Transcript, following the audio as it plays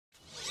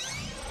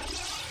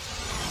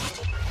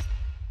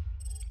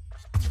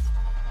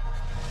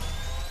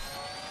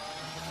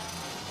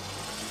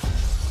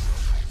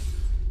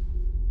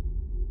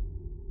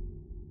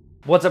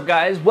What's up,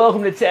 guys?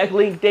 Welcome to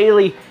TechLink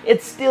Daily.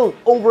 It's still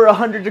over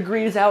 100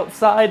 degrees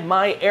outside,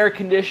 my air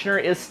conditioner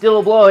is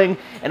still blowing,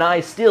 and I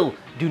still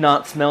do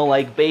not smell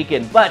like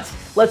bacon. But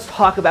let's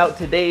talk about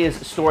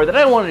today's story that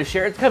I wanted to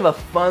share. It's kind of a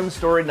fun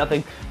story,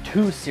 nothing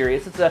too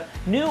serious. It's a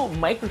new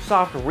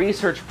Microsoft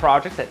research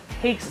project that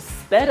takes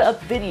sped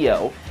up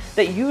video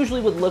that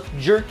usually would look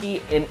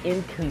jerky and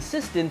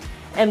inconsistent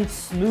and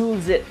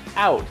smooths it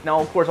out. Now,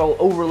 of course, I'll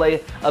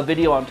overlay a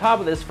video on top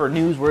of this for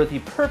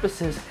newsworthy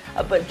purposes,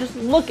 but just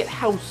look at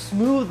how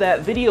smooth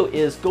that video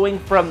is, going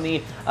from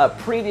the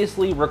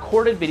previously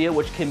recorded video,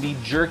 which can be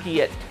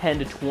jerky at 10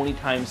 to 20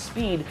 times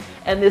speed,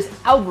 and this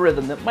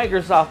algorithm that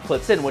Microsoft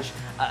puts in, which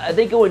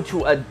they go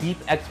into a deep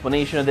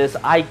explanation of this.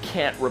 I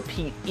can't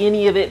repeat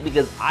any of it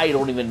because I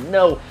don't even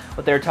know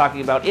what they're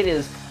talking about. It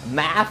is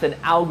math and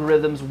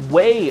algorithms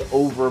way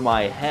over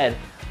my head.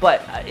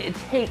 But it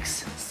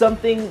takes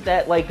something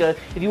that,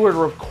 if you were to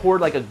record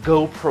like a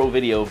GoPro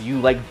video of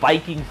you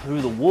biking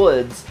through the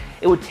woods,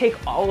 it would take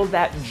all of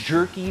that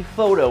jerky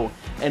photo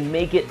and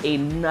make it a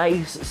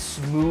nice,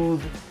 smooth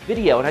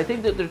video. And I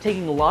think that they're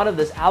taking a lot of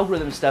this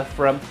algorithm stuff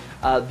from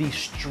the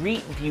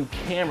Street View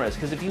cameras,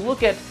 because if you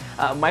look at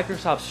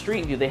Microsoft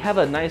Street View, they have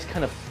a nice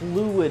kind of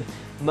fluid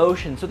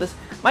motion. So this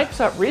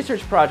Microsoft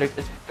research project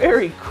is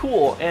very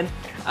cool, and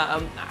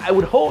I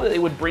would hope that they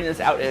would bring this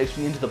out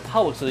actually into the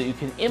public so that you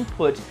can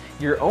input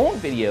your own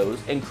videos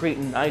and create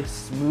nice,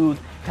 smooth,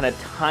 kind of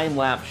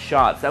time-lapse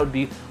shots. That would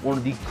be one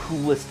of the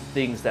coolest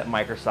things that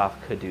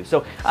Microsoft could do.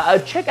 So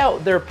check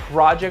out their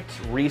project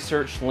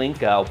research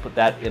link. I'll put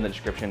that in the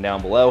description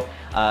down below,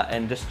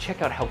 and just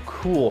check out how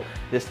cool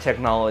this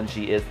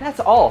technology is.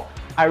 That's all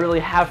I really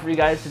have for you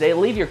guys today.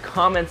 Leave your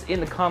comments in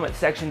the comment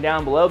section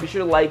down below. Be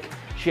sure to like,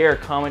 share,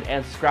 comment,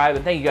 and subscribe.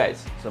 And thank you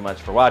guys so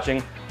much for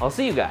watching. I'll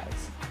see you guys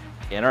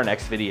in our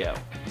next video.